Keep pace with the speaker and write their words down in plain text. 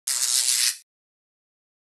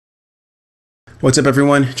What's up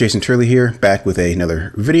everyone, Jason Turley here, back with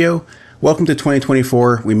another video. Welcome to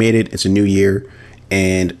 2024, we made it, it's a new year,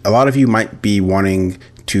 and a lot of you might be wanting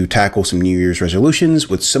to tackle some New Year's resolutions,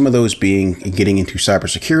 with some of those being getting into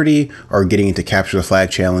cybersecurity or getting into capture the flag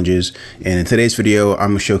challenges. And in today's video, I'm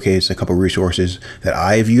going to showcase a couple resources that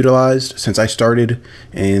I've utilized since I started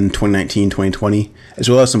in 2019, 2020, as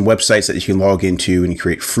well as some websites that you can log into and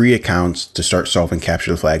create free accounts to start solving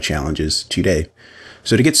capture the flag challenges today.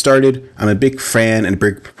 So to get started, I'm a big fan and a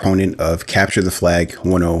big proponent of Capture the Flag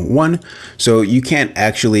 101. So you can't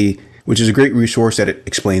actually, which is a great resource that it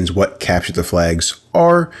explains what capture the flags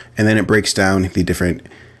are, and then it breaks down the different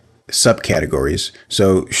subcategories.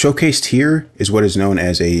 So showcased here is what is known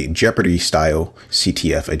as a Jeopardy style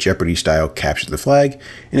CTF, a Jeopardy style capture the flag.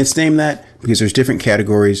 And it's named that because there's different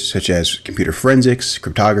categories such as computer forensics,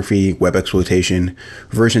 cryptography, web exploitation,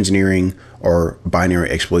 reverse engineering, or binary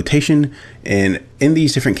exploitation. And in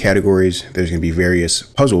these different categories, there's going to be various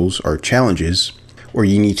puzzles or challenges where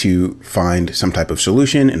you need to find some type of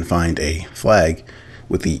solution and find a flag,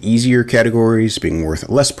 with the easier categories being worth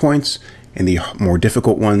less points and the more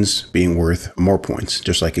difficult ones being worth more points,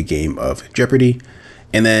 just like a game of Jeopardy.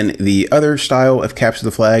 And then the other style of capture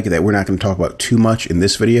the flag that we're not going to talk about too much in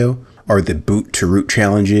this video are the boot to root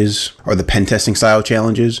challenges, or the pen testing style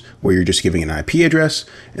challenges, where you're just giving an IP address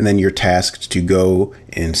and then you're tasked to go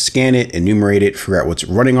and scan it, enumerate it, figure out what's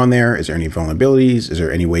running on there. Is there any vulnerabilities? Is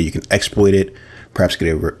there any way you can exploit it? Perhaps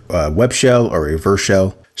get a web shell or a reverse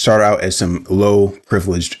shell. Start out as some low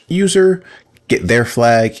privileged user, get their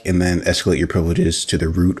flag, and then escalate your privileges to the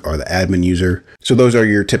root or the admin user. So those are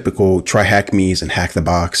your typical try hack me's and hack the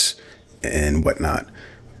box and whatnot.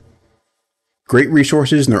 Great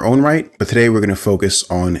resources in their own right, but today we're going to focus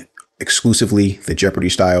on exclusively the Jeopardy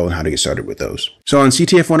style and how to get started with those. So on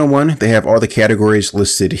CTF 101, they have all the categories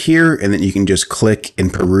listed here, and then you can just click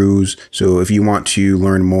and peruse. So if you want to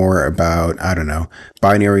learn more about, I don't know,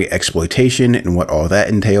 binary exploitation and what all that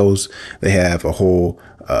entails, they have a whole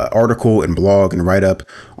article and blog and write-up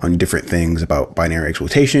on different things about binary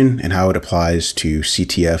exploitation and how it applies to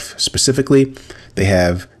CTF specifically. They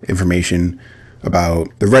have information about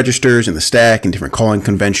the registers and the stack and different calling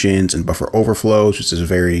conventions and buffer overflows, which is a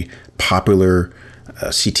very popular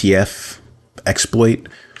CTF exploit.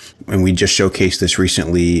 And we just showcased this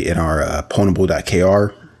recently in our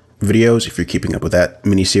pwnable.kr videos, if you're keeping up with that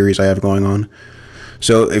mini series I have going on.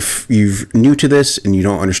 So if you're new to this and you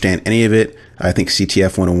don't understand any of it, I think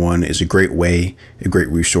CTF 101 is a great way, a great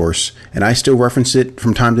resource. And I still reference it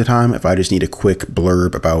from time to time if I just need a quick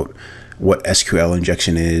blurb about what SQL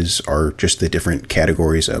injection is, or just the different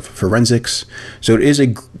categories of forensics. So it is a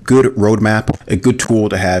good roadmap, a good tool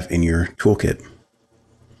to have in your toolkit.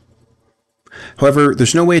 However,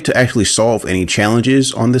 there's no way to actually solve any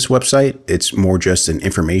challenges on this website. It's more just an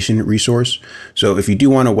information resource. So if you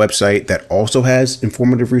do want a website that also has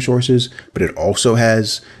informative resources, but it also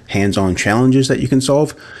has hands-on challenges that you can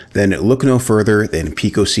solve, then look no further than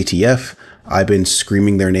Pico CTF. I've been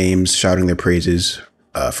screaming their names, shouting their praises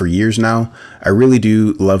for years now. I really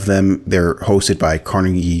do love them. They're hosted by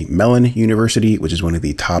Carnegie Mellon University, which is one of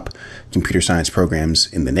the top computer science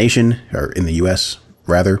programs in the nation, or in the US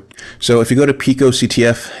rather. So if you go to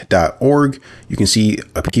picoctf.org, you can see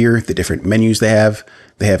up here the different menus they have.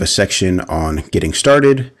 They have a section on getting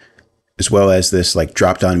started, as well as this like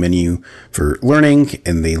drop-down menu for learning,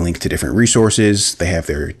 and they link to different resources. They have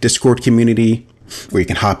their Discord community where you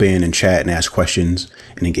can hop in and chat and ask questions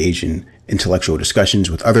and engage in intellectual discussions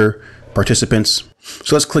with other participants.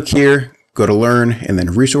 So let's click here, go to learn, and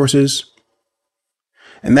then resources.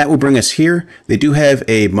 And that will bring us here. They do have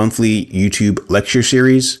a monthly YouTube lecture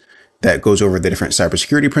series that goes over the different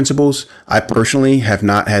cybersecurity principles. I personally have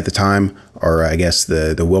not had the time, or I guess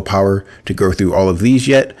the willpower, to go through all of these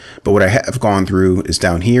yet. But what I have gone through is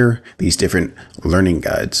down here, these different learning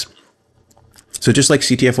guides. So just like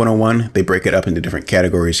CTF 101, they break it up into different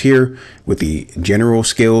categories here, with the general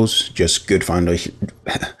skills, just good foundational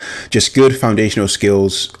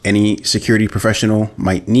skills any security professional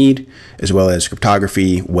might need, as well as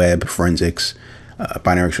cryptography, web, forensics,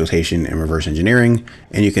 binary exploitation, and reverse engineering.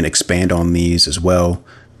 And you can expand on these as well.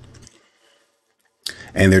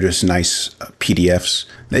 And they're just nice PDFs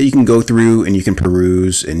that you can go through and you can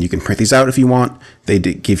peruse, and you can print these out if you want. They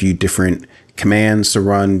give you different commands to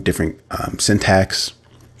run, different syntax.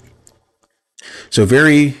 So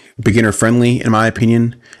very beginner friendly, in my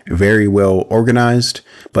opinion, very well organized.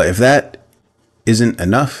 But if that isn't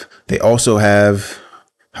enough, they also have,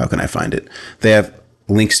 how can I find it? They have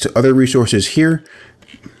links to other resources here.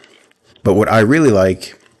 But what I really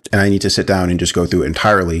like, and I need to sit down and just go through it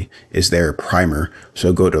entirely, is their primer.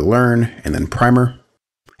 So go to learn and then primer.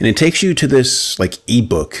 And it takes you to this like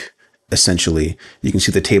ebook, essentially. You can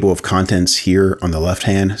see the table of contents here on the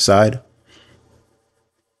left-hand side.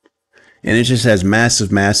 And it just has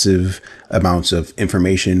massive amounts of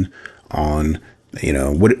information on, you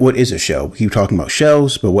know, what is a shell? We keep talking about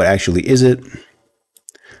shells, but what actually is it?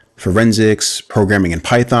 Forensics, programming in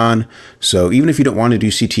Python. So even if you don't want to do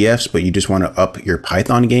CTFs, but you just want to up your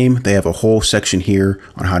Python game, they have a whole section here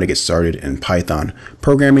on how to get started in Python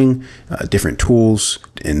programming, different tools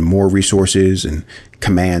and more resources and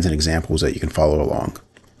commands and examples that you can follow along.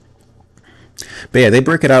 But yeah, they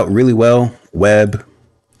break it out really well. Web,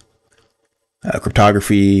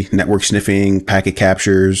 cryptography, network sniffing, packet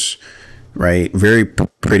captures, right? Very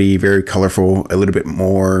pretty, very colorful, a little bit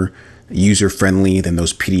more user-friendly than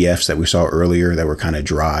those PDFs that we saw earlier that were kind of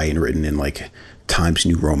dry and written in like Times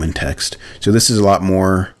New Roman text. So this is a lot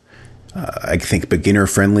more, I think,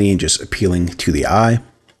 beginner-friendly and just appealing to the eye.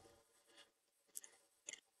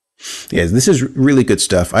 Yeah, this is really good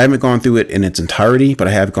stuff. I haven't gone through it in its entirety, but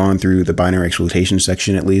I have gone through the binary exploitation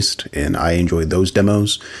section at least, and I enjoyed those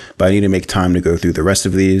demos, but I need to make time to go through the rest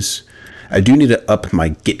of these. I do need to up my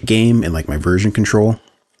Git game and like my version control.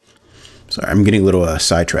 Sorry, I'm getting a little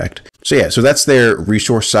sidetracked. So yeah, so that's their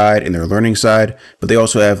resource side and their learning side, but they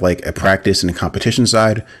also have like a practice and a competition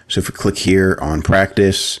side. So if you click here on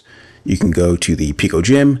practice, you can go to the Pico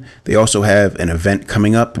Gym. They also have an event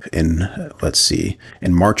coming up in, let's see,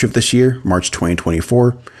 in March of this year, March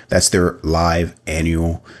 2024. That's their live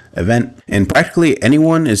annual event. And practically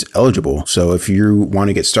anyone is eligible. So if you want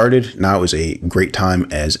to get started, now is a great time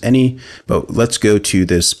as any. But let's go to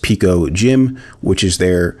this Pico Gym, which is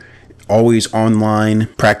their always online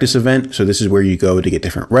practice event. So this is where you go to get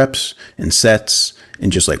different reps and sets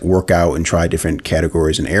and just like work out and try different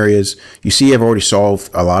categories and areas. You see, I've already solved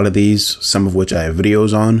a lot of these, some of which I have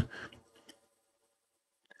videos on.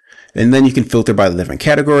 And then you can filter by the different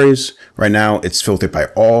categories. Right now it's filtered by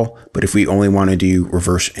all, but if we only want to do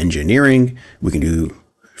reverse engineering, we can do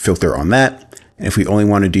filter on that. And if we only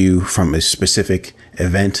want to do from a specific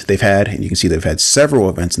event they've had, and you can see they've had several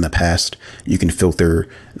events in the past, you can filter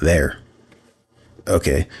there.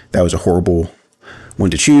 Okay, that was a horrible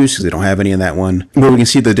one to choose because they don't have any in that one. But we can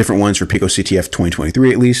see the different ones for Pico CTF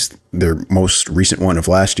 2023 at least, their most recent one of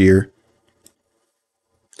last year.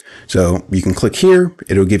 So you can click here,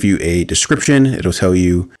 it'll give you a description, it'll tell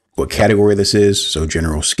you what category this is, so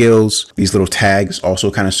general skills. These little tags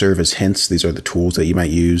also kind of serve as hints. These are the tools that you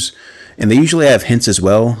might use. And they usually have hints as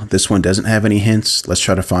well. This one doesn't have any hints. Let's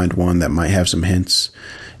try to find one that might have some hints.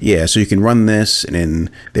 Yeah, so you can run this and then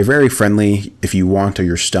they're very friendly. If you want or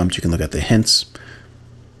you're stumped, you can look at the hints.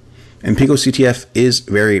 And Pico CTF is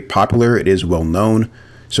very popular. It is well known.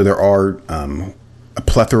 So there are a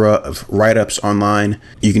plethora of write-ups online.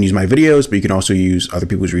 You can use my videos, but you can also use other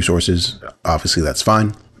people's resources. Obviously, that's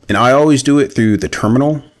fine. And I always do it through the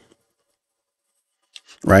terminal,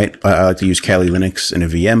 right? I like to use Kali Linux in a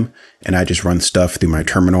VM, and I just run stuff through my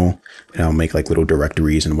terminal, and I'll make like little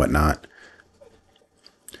directories and whatnot.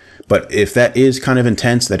 But if that is kind of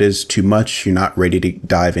intense, that is too much, you're not ready to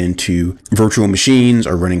dive into virtual machines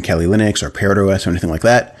or running Kali Linux or ParrotOS or anything like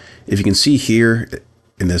that. If you can see here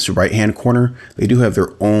in this right-hand corner, they do have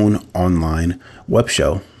their own online web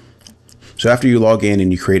shell. So after you log in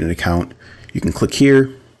and you create an account, you can click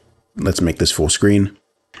here. Let's make this full screen.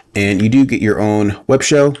 And you do get your own web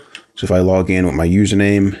shell. So if I log in with my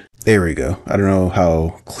username, there we go. I don't know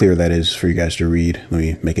how clear that is for you guys to read. Let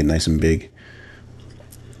me make it nice and big.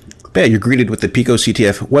 But yeah, you're greeted with the Pico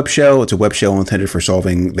CTF web shell. It's a web shell intended for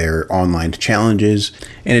solving their online challenges.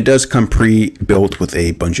 And it does come pre-built with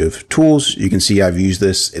a bunch of tools. You can see I've used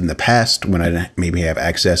this in the past when I maybe have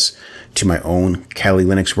access to my own Kali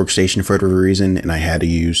Linux workstation for whatever reason, and I had to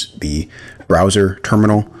use the browser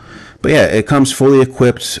terminal. But yeah, it comes fully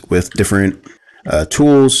equipped with different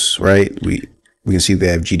tools, right? We can see they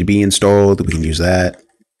have GDB installed. We can use that.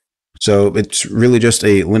 So it's really just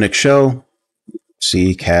a Linux shell.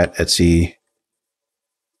 C cat etc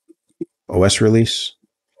OS release.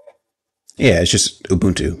 Yeah, it's just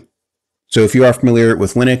Ubuntu. So if you are familiar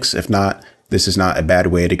with Linux, if not, this is not a bad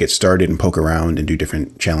way to get started and poke around and do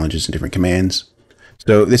different challenges and different commands.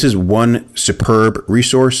 So this is one superb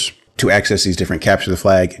resource to access these different capture the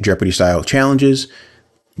flag Jeopardy style challenges,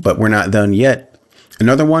 but we're not done yet.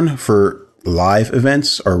 Another one for live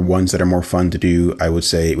events are ones that are more fun to do, I would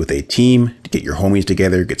say, with a team, to get your homies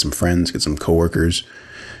together, get some friends, get some coworkers,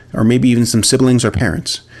 or maybe even some siblings or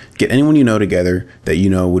parents. Get anyone you know together that you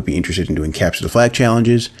know would be interested in doing capture the flag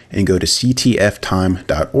challenges and go to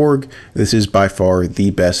ctftime.org. This is by far the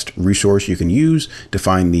best resource you can use to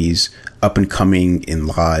find these up and coming in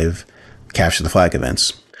live capture the flag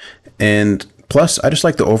events. And Plus, I just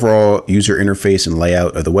like the overall user interface and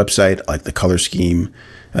layout of the website. I like the color scheme.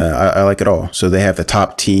 I like it all. So they have the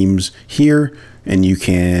top teams here, and you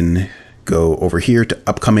can go over here to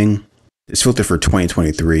upcoming. It's filtered for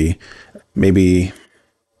 2023. Maybe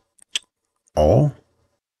all.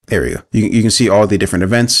 There we go. You can see all the different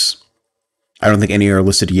events. I don't think any are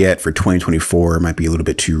listed yet for 2024. It might be a little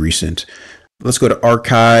bit too recent. Let's go to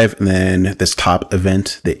archive, and then this top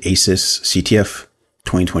event, the ASUS CTF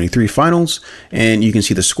 2023 finals, and you can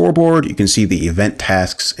see the scoreboard. You can see the event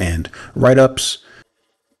tasks and write-ups.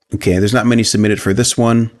 Okay, there's not many submitted for this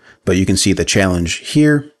one, but you can see the challenge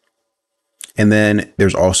here. And then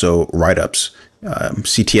there's also write-ups.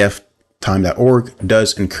 CTFtime.org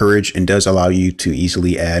does encourage and does allow you to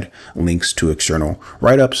easily add links to external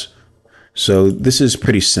write-ups. So this is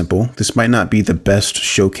pretty simple. This might not be the best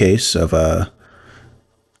showcase of the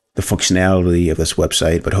functionality of this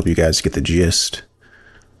website, but I hope you guys get the gist.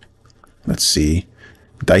 Let's see.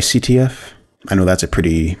 Dice CTF. I know that's a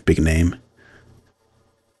pretty big name.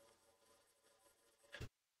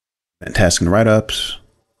 And task and write-ups.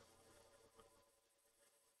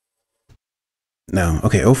 No.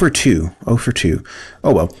 Okay, 0 for 2. 0 for 2.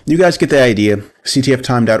 Oh well, you guys get the idea.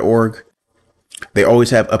 CTFtime.org. They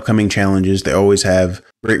always have upcoming challenges. They always have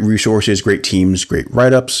great resources, great teams, great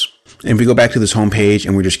write-ups. And if we go back to this homepage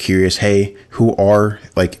and we're just curious, hey, who are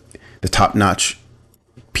like the top-notch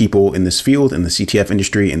people in this field, in the CTF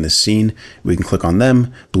industry, in this scene, we can click on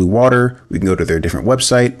them. Blue Water, we can go to their different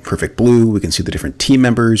website. Perfect Blue, we can see the different team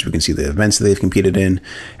members, we can see the events that they've competed in,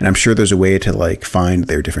 and I'm sure there's a way to like find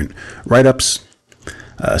their different write-ups.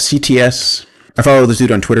 CTS, I follow this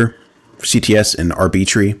dude on Twitter, CTS and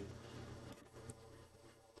Arbitry.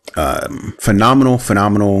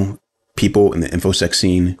 Phenomenal people in the InfoSec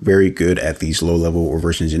scene, very good at these low-level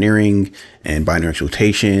reverse engineering and binary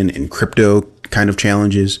exploitation and crypto kind of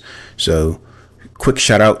challenges. So quick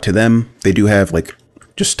shout out to them. They do have like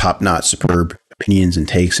just top-notch superb opinions and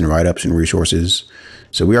takes and write-ups and resources.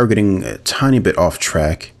 So we are getting a tiny bit off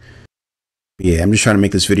track. Yeah, I'm just trying to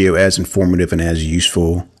make this video as informative and as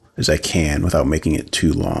useful as I can without making it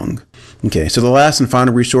too long. Okay, so the last and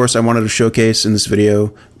final resource I wanted to showcase in this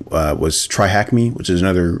video was TryHackMe, which is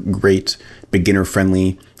another great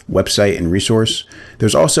beginner-friendly website and resource.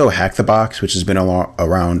 There's also Hack the Box, which has been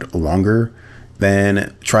around longer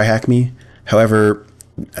than TryHackMe. However,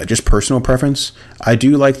 just personal preference, I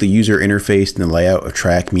do like the user interface and the layout of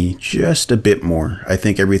TryHackMe just a bit more. I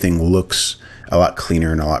think everything looks a lot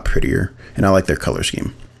cleaner and a lot prettier, and I like their color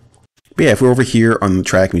scheme. But yeah, if we're over here on the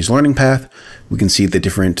TryHackMe's learning path, we can see the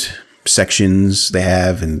different sections they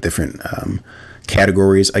have and different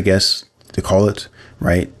categories, I guess, to call it,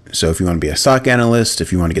 right? So if you want to be a SOC analyst,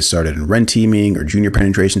 if you want to get started in red teaming or junior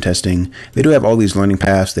penetration testing, they do have all these learning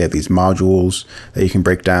paths. They have these modules that you can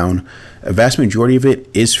break down. A vast majority of it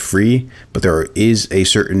is free, but there is a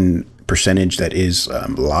certain percentage that is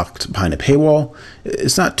locked behind a paywall.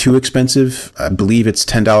 It's not too expensive. I believe it's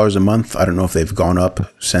 $10 a month. I don't know if they've gone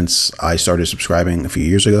up since I started subscribing a few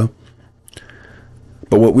years ago.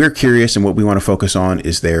 But what we're curious and what we want to focus on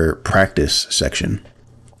is their practice section.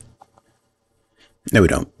 No, we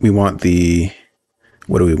don't. We want the,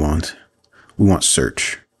 what do we want? We want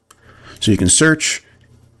search. So you can search,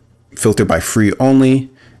 filter by free only,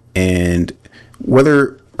 and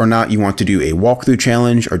whether or not you want to do a walkthrough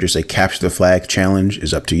challenge or just a capture the flag challenge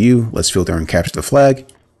is up to you. Let's filter and capture the flag.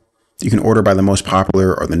 You can order by the most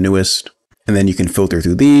popular or the newest, and then you can filter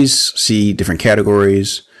through these, see different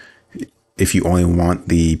categories. If you only want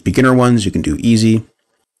the beginner ones, you can do easy.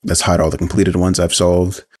 Let's hide all the completed ones I've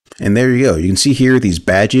solved. And there you go. You can see here these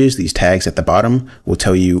badges, these tags at the bottom will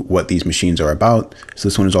tell you what these machines are about. So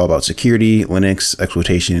this one is all about security, Linux,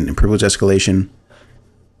 exploitation, and privilege escalation.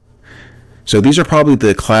 So these are probably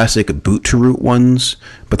the classic boot to root ones,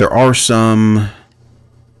 but there are some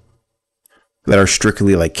that are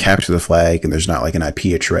strictly like capture the flag and there's not like an IP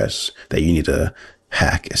address that you need to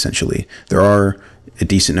hack, essentially. There are a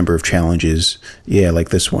decent number of challenges, yeah, like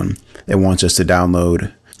this one. It wants us to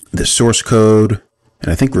download the source code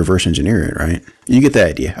and I think reverse engineer it, right? You get the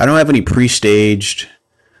idea. I don't have any pre-staged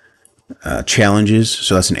challenges,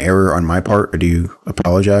 so that's an error on my part. I do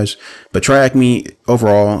apologize. But TryHackMe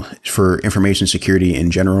overall, for information security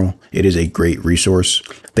in general, it is a great resource.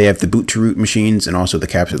 They have the boot to root machines and also the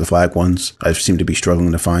capture the flag ones. I seem to be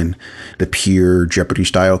struggling to find the pure Jeopardy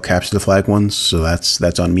style capture the flag ones, so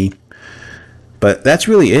that's on me. But that's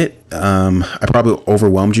really it. I probably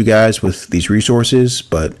overwhelmed you guys with these resources,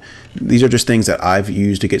 but these are just things that I've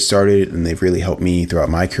used to get started, and they've really helped me throughout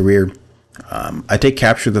my career. I take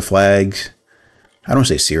capture the flags, I don't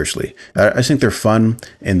say seriously. I think they're fun,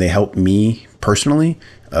 and they help me personally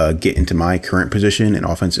get into my current position in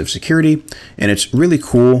offensive security. And it's really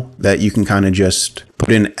cool that you can kind of just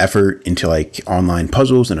put in effort into like online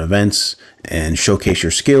puzzles and events and showcase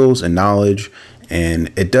your skills and knowledge.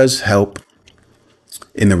 And it does help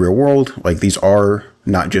in the real world. Like, these are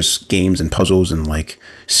not just games and puzzles and like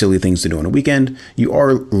silly things to do on a weekend. You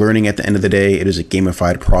are learning at the end of the day. It is a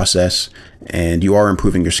gamified process and you are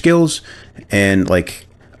improving your skills. And like,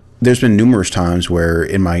 there's been numerous times where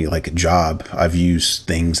in my like job, I've used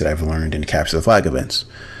things that I've learned in Capture the Flag events.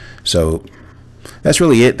 So that's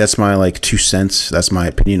really it. That's my like 2 cents. That's my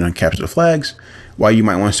opinion on Capture the Flags, why you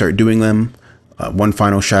might want to start doing them. One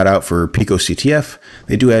final shout out for Pico CTF.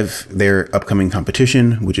 They do have their upcoming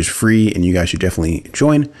competition, which is free, and you guys should definitely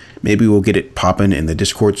join. Maybe we'll get it popping in the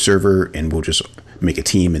Discord server and we'll just make a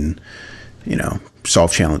team and, you know,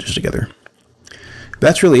 solve challenges together.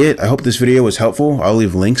 That's really it. I hope this video was helpful. I'll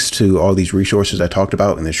leave links to all these resources I talked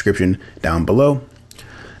about in the description down below.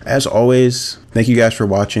 As always, thank you guys for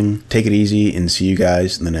watching. Take it easy and see you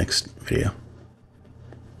guys in the next video.